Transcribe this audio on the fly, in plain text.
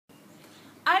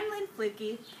I'm Lynn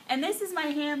Fluke, and this is my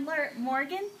handler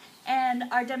Morgan and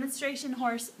our demonstration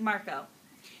horse Marco.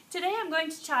 Today I'm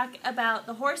going to talk about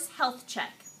the horse health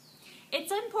check. It's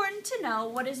important to know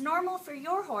what is normal for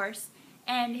your horse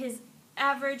and his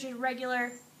average and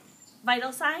regular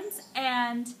vital signs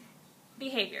and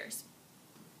behaviors.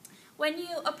 When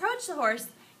you approach the horse,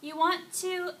 you want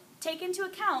to take into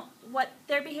account what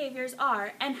their behaviors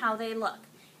are and how they look.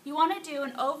 You want to do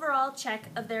an overall check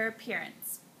of their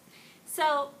appearance.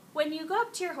 So when you go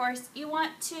up to your horse, you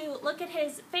want to look at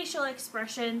his facial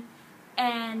expression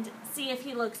and see if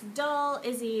he looks dull.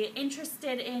 Is he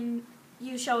interested in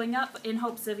you showing up in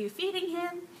hopes of you feeding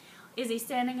him? Is he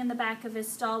standing in the back of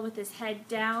his stall with his head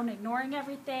down, ignoring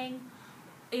everything?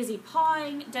 Is he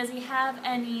pawing? Does he have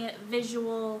any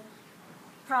visual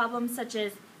problems such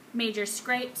as major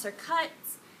scrapes or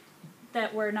cuts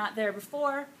that were not there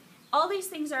before? All these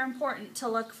things are important to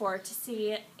look for to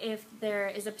see if there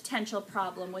is a potential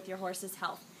problem with your horse's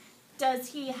health. Does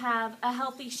he have a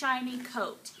healthy, shiny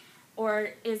coat?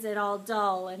 Or is it all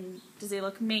dull and does he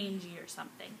look mangy or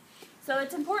something? So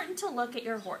it's important to look at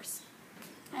your horse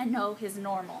and know his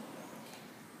normal.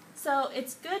 So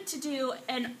it's good to do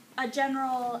a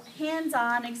general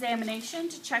hands-on examination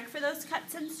to check for those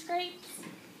cuts and scrapes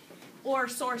or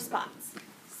sore spots.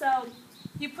 So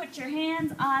you put your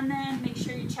hands on them, make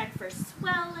sure you check for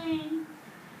swelling,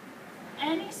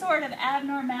 any sort of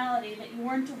abnormality that you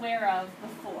weren't aware of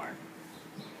before.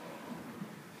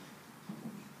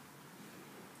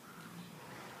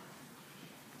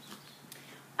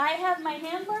 I have my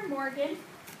handler, Morgan,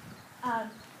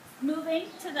 moving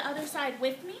to the other side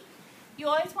with me. You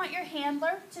always want your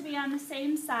handler to be on the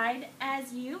same side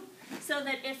as you so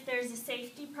that if there's a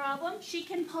safety problem, she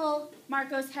can pull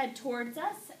Marco's head towards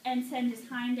us and send his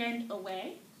hind end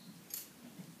away.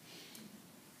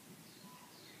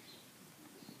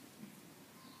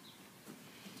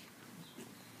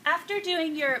 After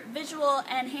doing your visual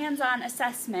and hands-on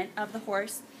assessment of the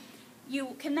horse,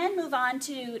 you can then move on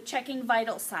to checking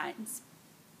vital signs.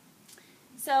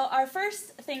 So our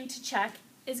first thing to check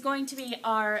is going to be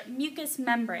our mucous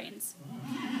membranes.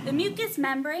 The mucous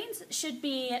membranes should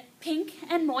be pink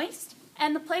and moist,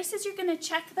 and the places you're going to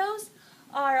check those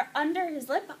are under his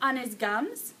lip on his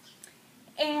gums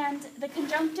and the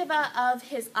conjunctiva of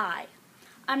his eye.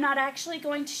 I'm not actually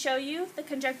going to show you the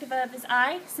conjunctiva of his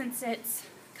eye since it's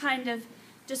kind of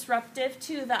disruptive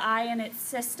to the eye and its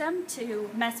system to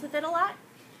mess with it a lot.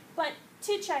 But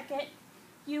to check it,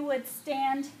 you would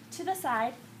stand to the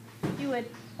side, you would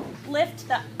lift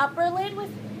the upper lid with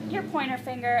your pointer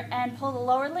finger and pull the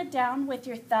lower lid down with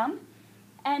your thumb.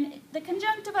 And the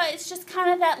conjunctiva is just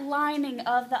kind of that lining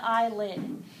of the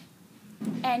eyelid.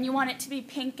 And you want it to be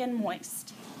pink and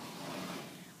moist.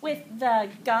 With the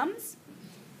gums,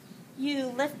 you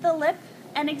lift the lip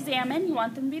and examine. You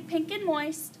want them to be pink and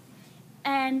moist.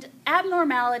 And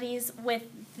abnormalities with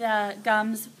the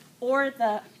gums or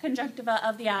the conjunctiva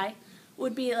of the eye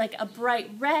would be like a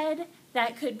bright red.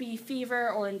 That could be fever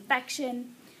or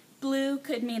infection. Blue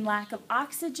could mean lack of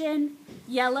oxygen.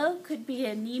 Yellow could be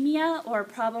anemia or a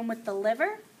problem with the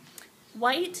liver.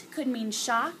 White could mean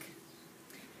shock.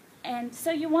 And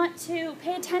so you want to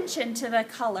pay attention to the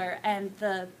color and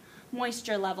the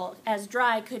moisture level, as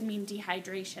dry could mean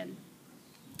dehydration.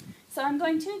 So I'm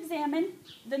going to examine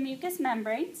the mucous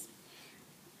membranes,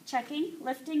 checking,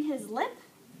 lifting his lip,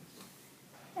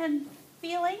 and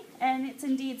feeling, and it's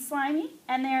indeed slimy,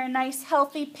 and they're a nice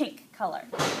healthy pink color.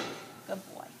 Good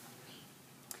boy.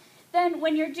 Then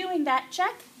when you're doing that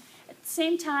check, at the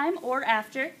same time or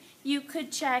after, you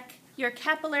could check your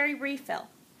capillary refill.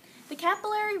 The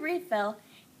capillary refill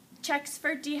checks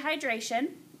for dehydration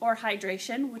or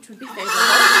hydration, which would be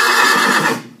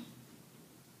favorable.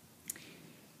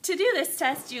 To do this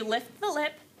test, you lift the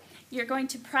lip, you're going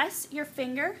to press your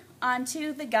finger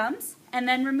onto the gums, and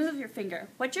then remove your finger.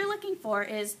 What you're looking for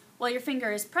is, while your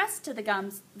finger is pressed to the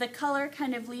gums, the color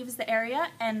kind of leaves the area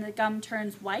and the gum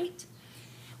turns white.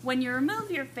 When you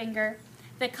remove your finger,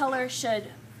 the color should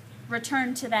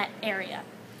return to that area.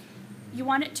 You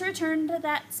want it to return to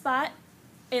that spot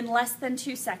in less than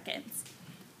 2 seconds.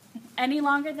 Any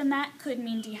longer than that could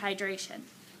mean dehydration.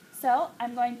 So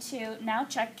I'm going to now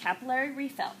check capillary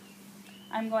refill.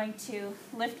 I'm going to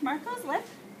lift Marco's lip.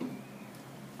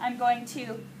 I'm going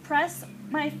to press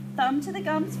my thumb to the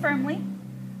gums firmly,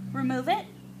 remove it,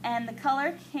 and the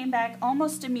color came back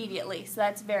almost immediately, so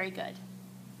that's very good.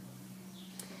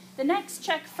 The next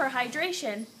check for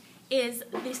hydration is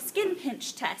the skin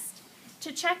pinch test.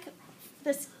 To check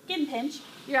the skin pinch,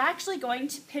 you're actually going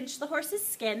to pinch the horse's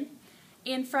skin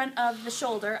in front of the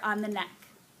shoulder on the neck.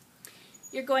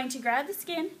 You're going to grab the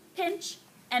skin, pinch,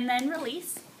 and then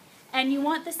release, and you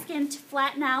want the skin to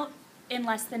flatten out in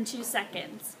less than 2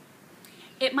 seconds.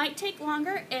 It might take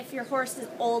longer if your horse is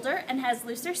older and has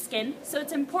looser skin, so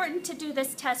it's important to do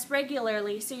this test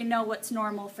regularly so you know what's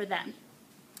normal for them.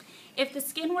 If the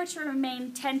skin were to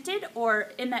remain tented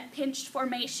or in that pinched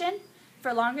formation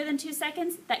for longer than 2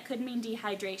 seconds, that could mean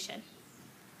dehydration.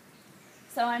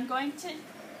 So I'm going to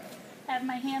have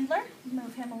my handler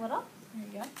move him a little. There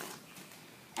you go.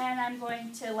 And I'm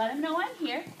going to let him know I'm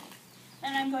here.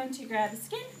 And I'm going to grab the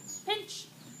skin, pinch,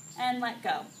 and let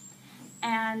go.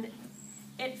 And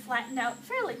it flattened out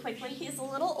fairly quickly. He's a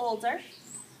little older,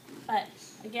 but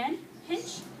again,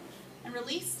 pinch and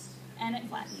release, and it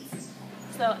flattens.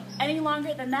 So any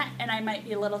longer than that, and I might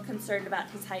be a little concerned about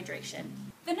his hydration.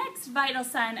 The next vital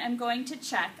sign I'm going to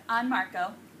check on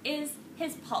Marco is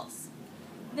his pulse.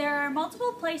 There are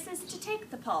multiple places to take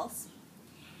the pulse,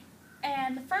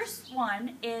 and the first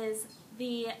one is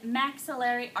the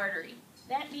maxillary artery.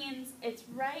 That means it's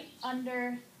right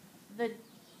under the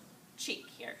cheek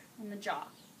here, in the jaw.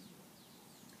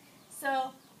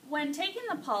 So when taking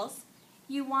the pulse,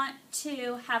 you want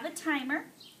to have a timer,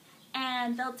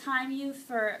 and they'll time you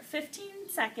for 15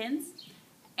 seconds,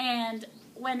 and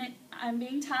when I'm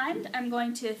being timed, I'm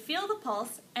going to feel the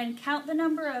pulse and count the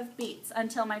number of beats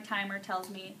until my timer tells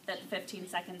me that 15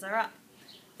 seconds are up.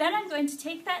 Then I'm going to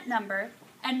take that number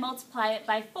and multiply it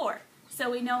by 4,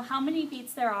 so we know how many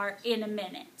beats there are in a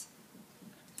minute.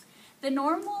 The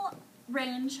normal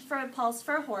range for a pulse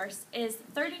for a horse is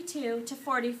 32 to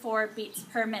 44 beats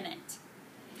per minute.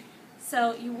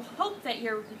 So you hope that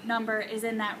your number is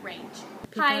in that range.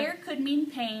 Higher could mean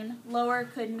pain, lower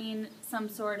could mean some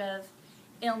sort of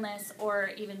illness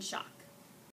or even shock.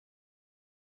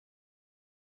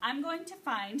 I'm going to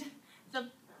find the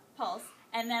pulse,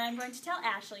 and then I'm going to tell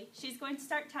Ashley. She's going to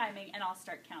start timing, and I'll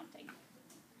start counting.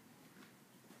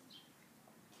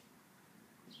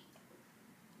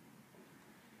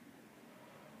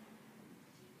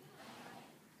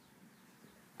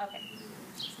 Okay,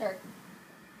 start.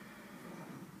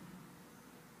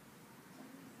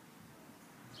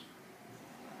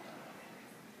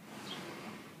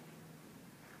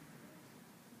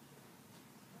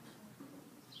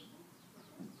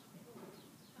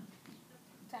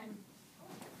 Time.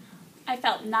 I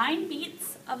felt 9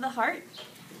 beats of the heart,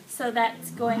 so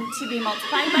that's going to be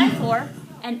multiplied by 4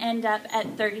 and end up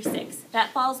at 36.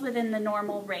 That falls within the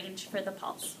normal range for the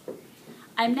pulse.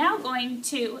 I'm now going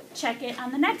to check it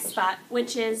on the next spot,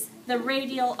 which is the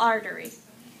radial artery.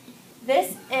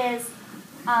 This is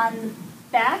on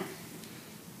back,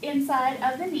 inside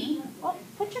of the knee. Oh,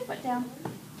 put your foot down.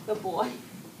 Good boy.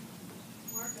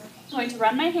 I'm going to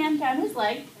run my hand down his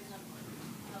leg,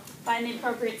 find the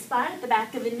appropriate spot at the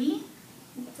back of the knee,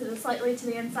 slightly to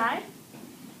the inside.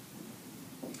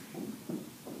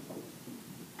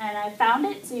 And I found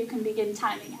it, so you can begin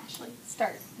timing, Ashley.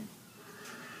 Start.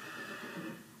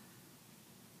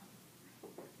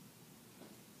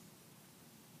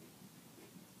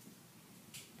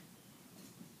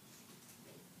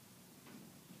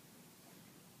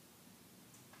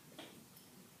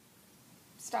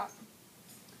 Stop.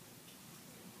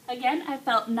 Again, I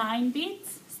felt 9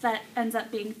 beats, so that ends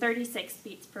up being 36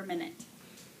 beats per minute.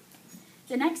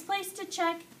 The next place to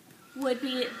check would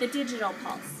be the digital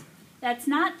pulse. That's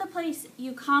not the place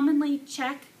you commonly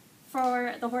check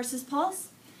for the horse's pulse,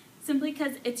 simply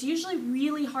because it's usually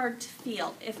really hard to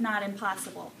feel, if not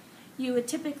impossible. You would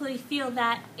typically feel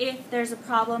that if there's a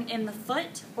problem in the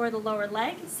foot or the lower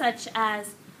leg, such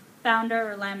as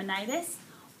founder or laminitis,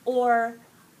 or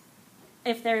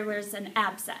if there was an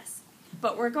abscess.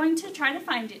 But we're going to try to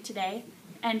find it today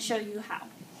and show you how.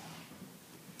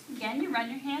 Again, you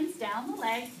run your hands down the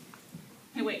leg.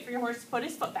 You wait for your horse to put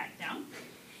his foot back down.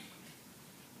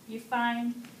 You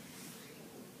find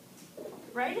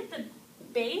right at the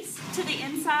base to the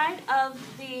inside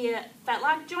of the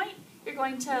fetlock joint, you're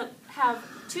going to have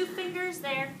 2 fingers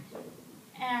there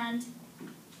and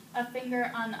a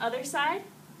finger on the other side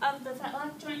of the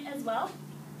fetlock joint as well.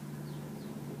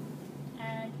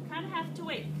 And you kind of have to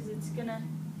wait because it's going to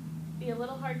be a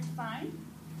little hard to find.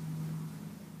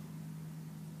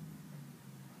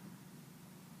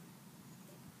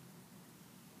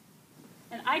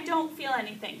 And I don't feel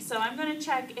anything, so I'm going to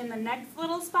check in the next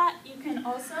little spot. You can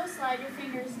also slide your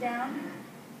fingers down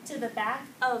to the back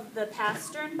of the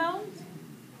pastern bone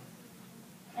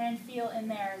and feel in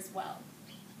there as well.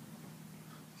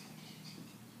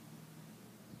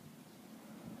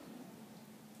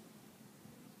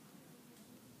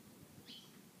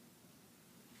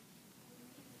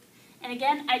 And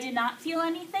again, I did not feel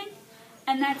anything,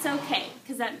 and that's okay,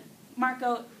 because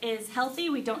Marco is healthy.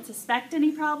 We don't suspect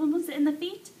any problems in the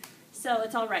feet, so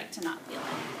it's all right to not feel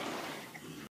anything.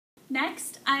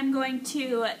 Next, I'm going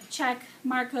to check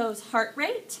Marco's heart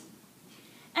rate.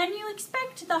 And you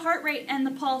expect the heart rate and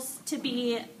the pulse to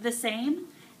be the same,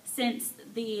 since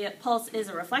the pulse is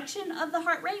a reflection of the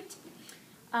heart rate.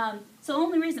 So the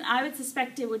only reason I would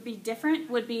suspect it would be different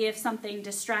would be if something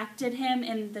distracted him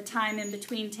in the time in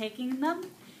between taking them,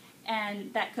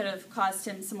 and that could have caused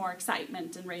him some more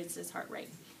excitement and raised his heart rate.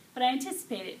 But I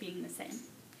anticipate it being the same.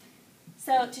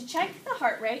 So to check the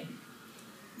heart rate,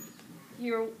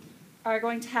 you are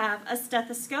going to have a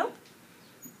stethoscope,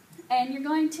 and you're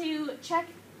going to check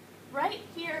right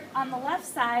here on the left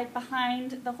side behind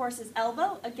the horse's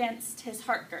elbow against his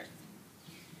heart girth.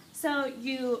 So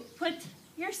you put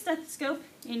your stethoscope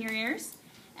in your ears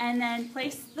and then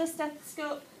place the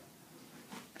stethoscope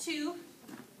to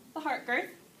the heart girth,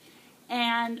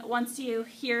 and once you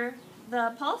hear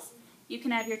the pulse, you can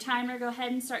have your timer go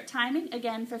ahead and start timing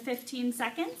again for 15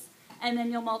 seconds, and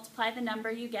then you'll multiply the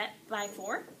number you get by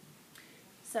 4.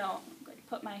 So I'm going to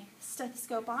put my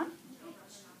stethoscope on.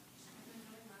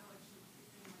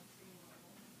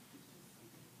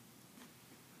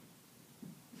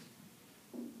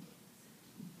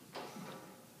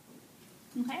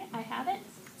 Okay, I have it.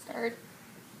 Start.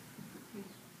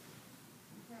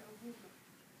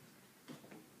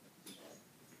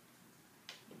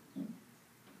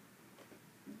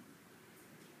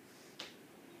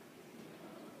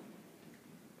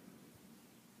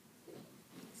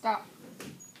 Stop.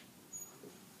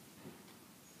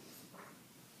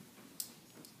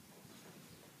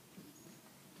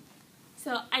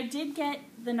 So I did get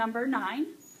the number 9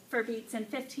 for beats in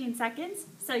 15 seconds.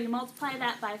 So you multiply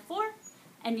that by 4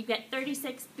 and you get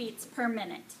 36 beats per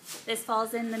minute. This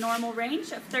falls in the normal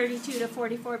range of 32 to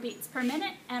 44 beats per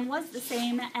minute and was the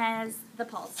same as the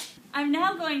pulse. I'm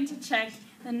now going to check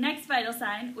the next vital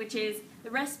sign, which is the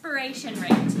respiration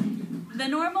rate. The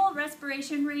normal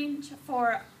respiration range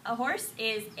for a horse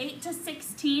is 8 to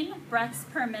 16 breaths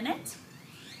per minute.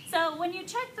 So when you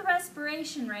check the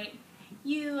respiration rate,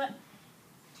 you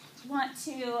want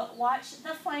to watch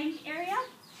the flank area,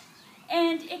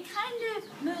 and it kind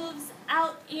of moves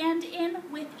out and in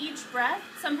with each breath.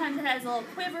 Sometimes it has a little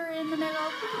quiver in the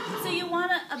middle. So you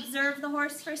want to observe the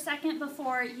horse for a second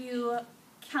before you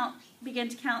begin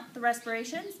to count the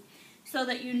respirations, so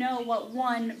that you know what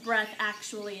one breath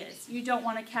actually is. You don't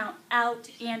want to count out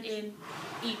and in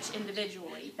each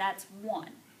individually. That's 1.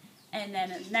 And then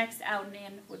the next out and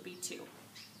in would be 2.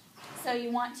 So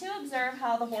you want to observe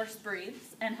how the horse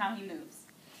breathes and how he moves.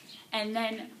 And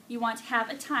then you want to have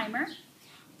a timer.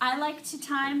 I like to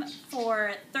time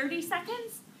for 30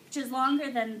 seconds, which is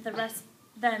longer than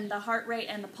the heart rate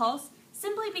and the pulse,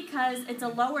 simply because it's a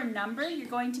lower number you're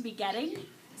going to be getting.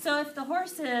 So if the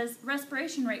horse's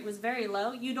respiration rate was very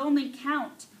low, you'd only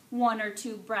count 1 or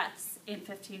 2 breaths in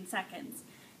 15 seconds.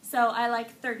 So I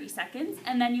like 30 seconds,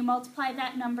 and then you multiply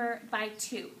that number by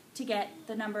 2 to get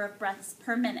the number of breaths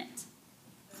per minute.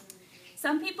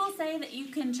 Some people say that you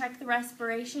can check the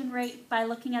respiration rate by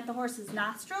looking at the horse's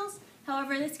nostrils.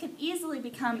 However, this can easily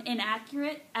become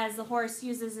inaccurate, as the horse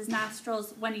uses his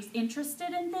nostrils when he's interested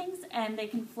in things, and they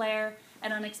can flare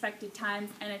at unexpected times,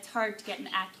 and it's hard to get an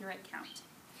accurate count.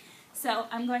 So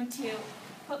I'm going to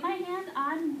put my hand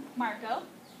on Marco,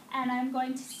 and I'm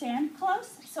going to stand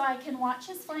close so I can watch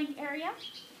his flank area.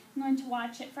 I'm going to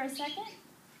watch it for a second,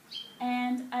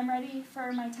 and I'm ready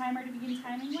for my timer to begin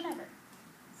timing whenever.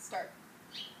 Start.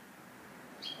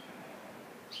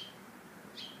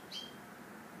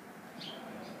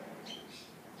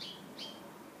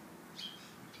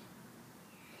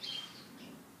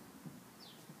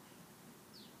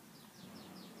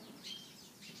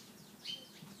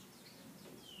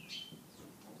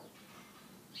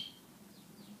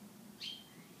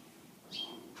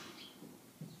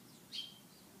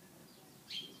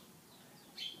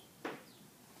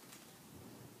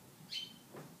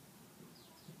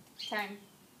 Time.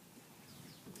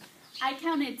 I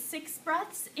counted 6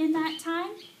 breaths in that time,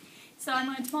 so I'm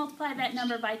going to multiply that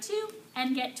number by 2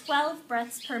 and get 12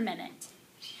 breaths per minute.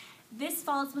 This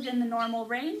falls within the normal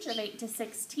range of 8 to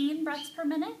 16 breaths per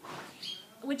minute,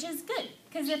 which is good,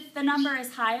 because if the number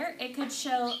is higher, it could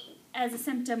show as a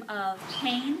symptom of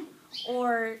pain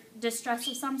or distress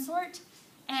of some sort,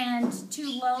 and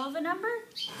too low of a number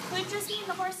could just mean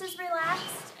the horse is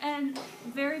relaxed and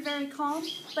very, very calm,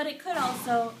 but it could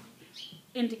also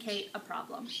indicate a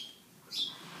problem.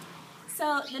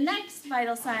 So the next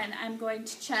vital sign I'm going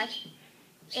to check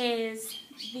is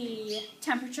the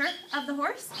temperature of the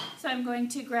horse. So I'm going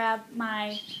to grab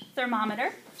my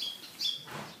thermometer.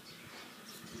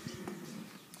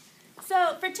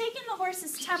 So for taking the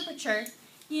horse's temperature,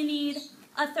 you need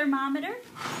a thermometer,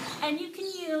 and you can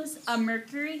use a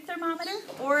mercury thermometer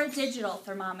or a digital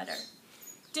thermometer.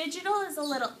 Digital is a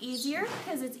little easier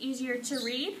because it's easier to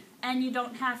read and you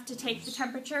don't have to take the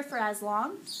temperature for as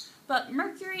long, but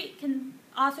mercury can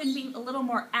often be a little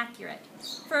more accurate.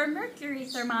 For a mercury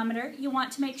thermometer, you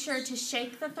want to make sure to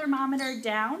shake the thermometer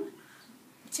down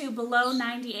to below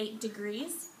 98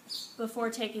 degrees before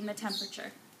taking the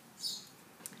temperature.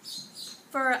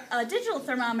 For a digital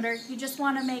thermometer, you just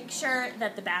want to make sure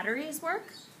that the batteries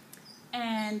work,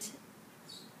 and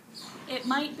it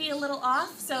might be a little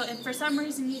off, so if for some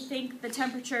reason you think the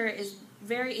temperature is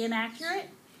very inaccurate,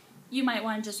 you might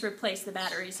want to just replace the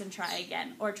batteries and try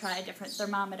again, or try a different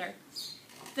thermometer.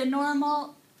 The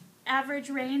normal average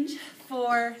range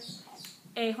for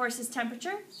a horse's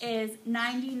temperature is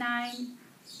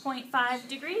 99.5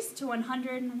 degrees to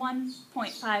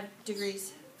 101.5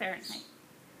 degrees Fahrenheit.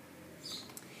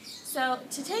 So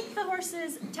to take the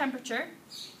horse's temperature,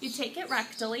 you take it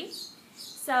rectally.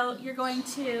 So you're going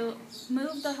to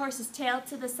move the horse's tail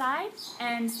to the side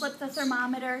and slip the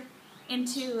thermometer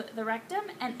into the rectum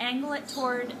and angle it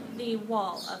toward the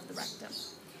wall of the rectum.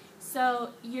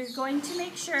 So you're going to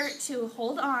make sure to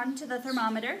hold on to the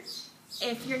thermometer.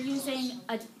 If you're using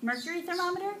a mercury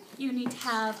thermometer, you need to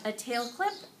have a tail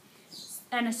clip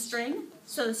and a string.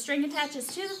 So the string attaches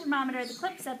to the thermometer, the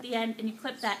clip's at the end, and you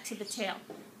clip that to the tail,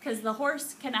 because the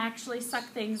horse can actually suck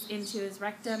things into his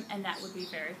rectum, and that would be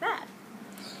very bad.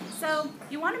 So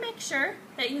you want to make sure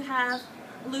that you have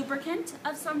lubricant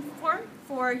of some form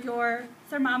for your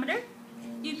thermometer.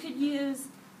 You could use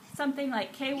something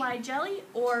like KY jelly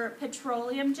or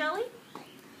petroleum jelly,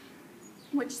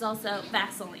 which is also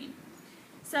Vaseline.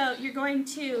 So you're going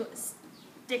to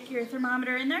stick your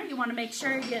thermometer in there. You want to make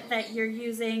sure that you're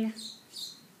using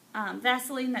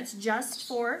Vaseline that's just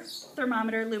for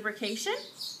thermometer lubrication.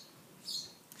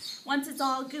 Once it's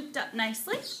all gooped up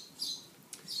nicely,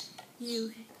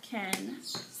 you can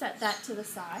set that to the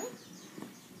side.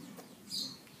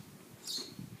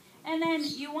 And then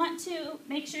you want to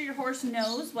make sure your horse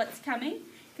knows what's coming,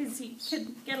 because he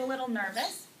could get a little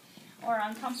nervous or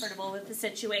uncomfortable with the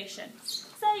situation.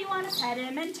 So you want to pet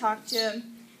him and talk to him.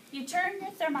 You turn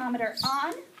your thermometer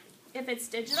on. If it's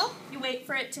digital, you wait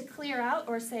for it to clear out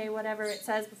or say whatever it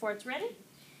says before it's ready.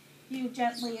 You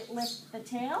gently lift the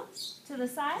tail to the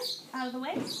side, out of the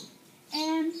way,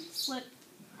 and slip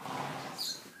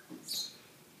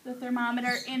the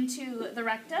thermometer into the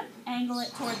rectum, angle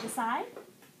it toward the side,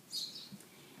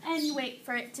 and you wait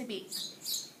for it to beep.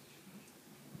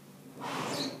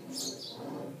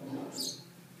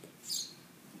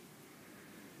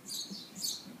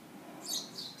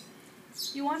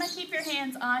 You want to keep your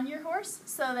hands on your horse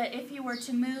so that if you were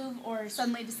to move or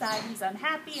suddenly decide he's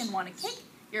unhappy and want to kick,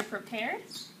 you're prepared.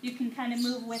 You can kind of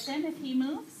move with him if he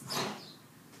moves.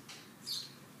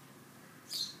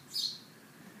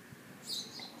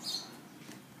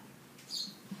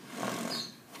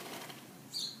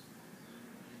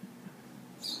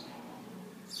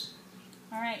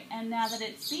 Alright, and now that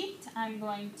it's beeped, I'm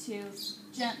going to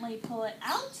gently pull it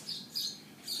out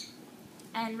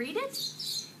and read it.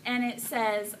 And it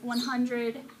says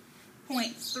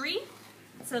 100.3,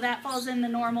 so that falls in the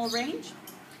normal range.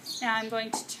 Now I'm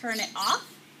going to turn it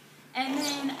off, and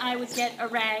then I would get a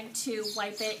rag to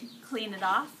wipe it, clean it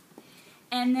off.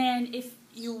 And then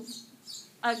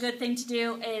a good thing to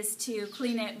do is to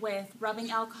clean it with rubbing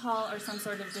alcohol or some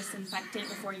sort of disinfectant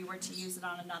before you were to use it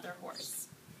on another horse.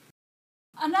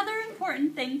 Another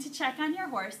important thing to check on your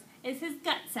horse is his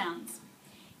gut sounds.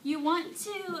 You want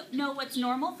to know what's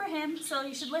normal for him, so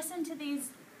you should listen to these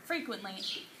frequently.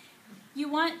 You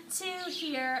want to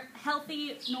hear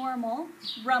healthy, normal,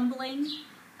 rumbling,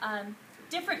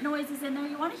 different noises in there.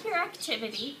 You want to hear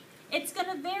activity. It's going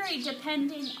to vary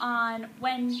depending on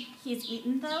when he's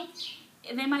eaten, though.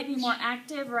 They might be more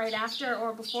active right after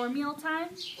or before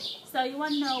mealtime, so you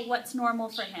want to know what's normal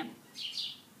for him.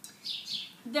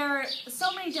 There are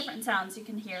so many different sounds you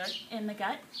can hear in the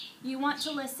gut. You want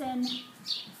to listen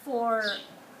for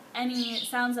any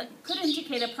sounds that could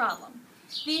indicate a problem.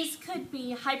 These could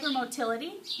be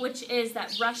hypermotility, which is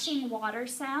that rushing water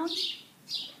sound.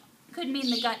 Could mean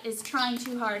the gut is trying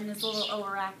too hard and is a little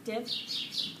overactive.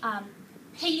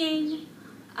 Pinging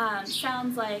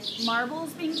sounds like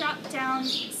marbles being dropped down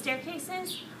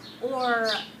staircases, or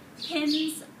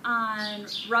pins on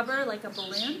rubber like a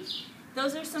balloon.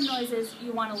 Those are some noises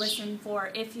you want to listen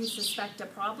for if you suspect a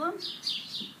problem.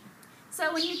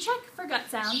 So when you check for gut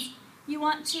sounds, you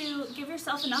want to give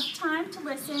yourself enough time to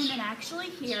listen and actually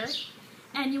hear,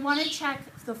 and you want to check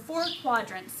the 4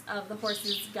 quadrants of the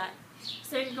horse's gut.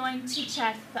 So you're going to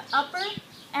check the upper,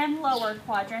 and lower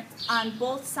quadrant on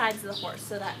both sides of the horse,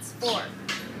 so that's 4.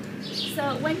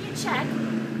 So when you check,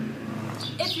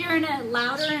 if you're in a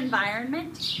louder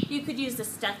environment, you could use a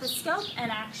stethoscope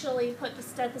and actually put the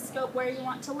stethoscope where you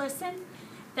want to listen.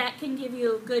 That can give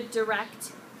you a good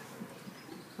direct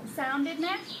sound in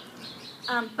there.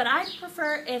 But I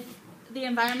prefer, if the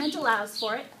environment allows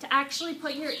for it, to actually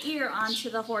put your ear onto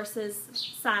the horse's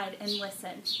side and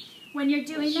listen. When you're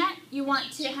doing that, you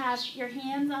want to have your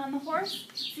hands on the horse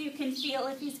so you can feel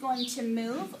if he's going to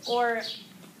move or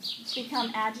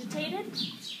become agitated.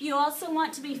 You also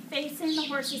want to be facing the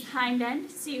horse's hind end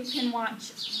so you can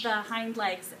watch the hind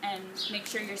legs and make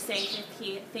sure you're safe if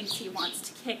he thinks he wants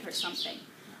to kick or something.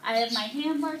 I have my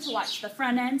handler to watch the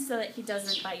front end so that he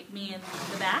doesn't bite me in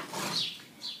the back,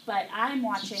 but I'm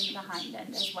watching the hind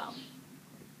end as well.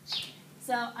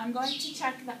 So I'm going to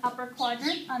check the upper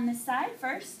quadrant on this side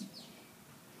first.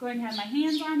 I'm going to have my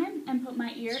hands on him and put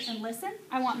my ear and listen.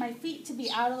 I want my feet to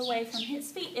be out of the way from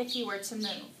his feet if he were to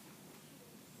move.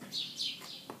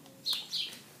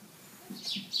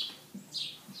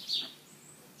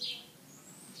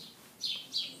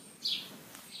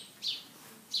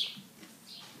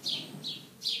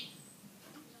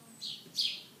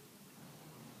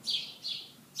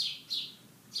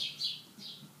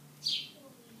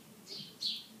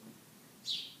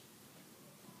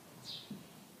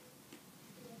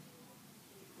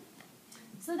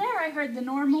 So there I heard the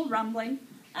normal rumbling.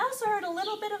 I also heard a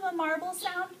little bit of a marble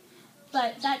sound,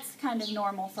 but that's kind of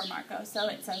normal for Marco, so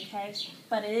it's okay.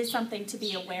 But it is something to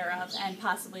be aware of and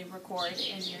possibly record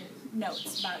in your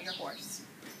notes about your horse.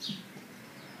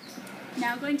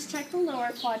 Now I'm going to check the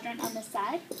lower quadrant on this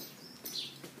side.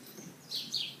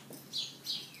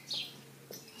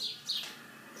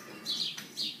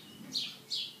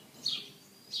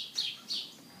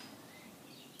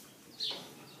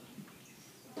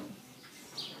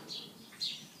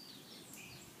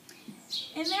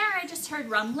 In there I just heard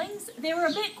rumblings. They were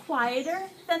a bit quieter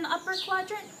than the upper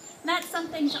quadrant. That's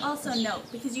something to also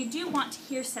note because you do want to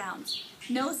hear sounds.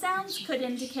 No sounds could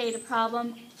indicate a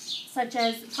problem such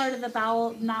as part of the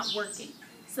bowel not working.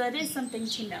 So that is something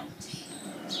to note.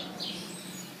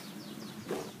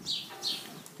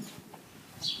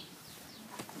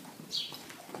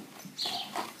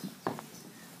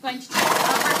 Going to check the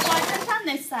upper quadrant on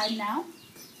this side now.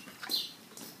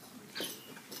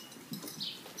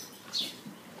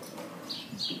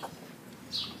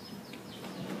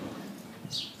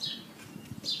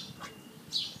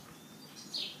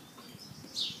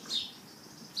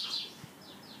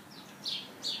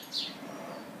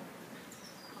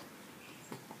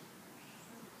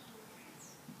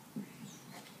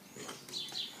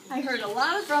 I heard a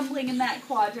lot of rumbling in that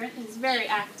quadrant. It's very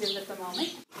active at the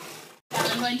moment. Now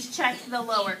I'm going to check the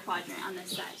lower quadrant on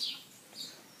this side.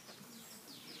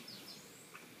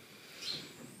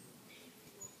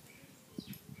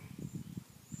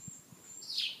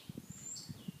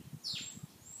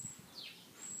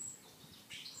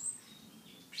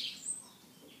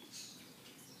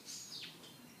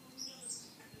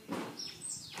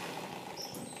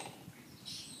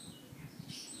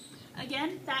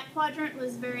 Again, that quadrant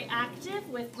was very active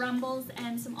with rumbles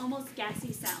and some almost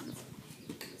gassy sounds.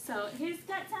 So his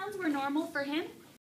gut sounds were normal for him.